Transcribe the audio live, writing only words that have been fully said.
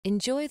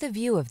Enjoy the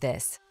view of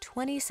this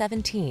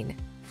 2017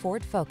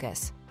 Ford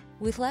Focus.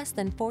 With less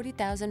than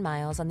 40,000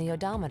 miles on the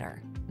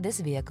odometer, this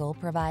vehicle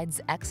provides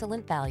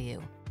excellent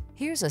value.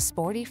 Here's a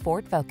sporty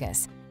Ford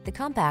Focus, the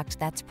compact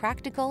that's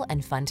practical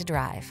and fun to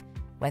drive.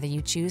 Whether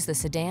you choose the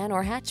sedan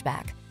or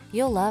hatchback,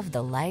 you'll love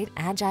the light,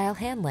 agile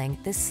handling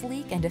this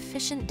sleek and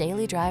efficient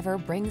daily driver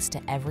brings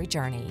to every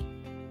journey.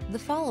 The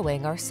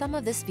following are some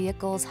of this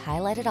vehicle's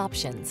highlighted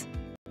options: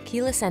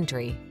 keyless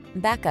entry,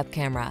 backup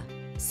camera,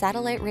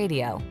 satellite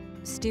radio,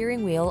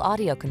 steering wheel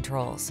audio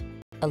controls,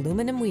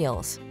 aluminum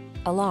wheels,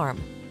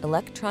 alarm,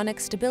 electronic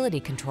stability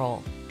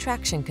control,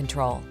 traction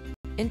control,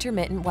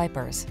 intermittent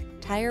wipers,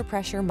 tire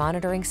pressure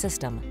monitoring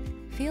system.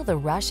 Feel the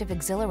rush of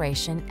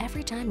exhilaration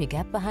every time you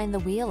get behind the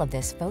wheel of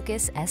this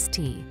Focus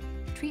ST.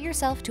 Treat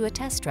yourself to a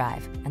test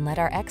drive and let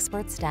our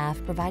expert staff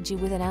provide you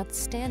with an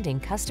outstanding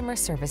customer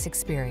service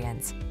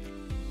experience.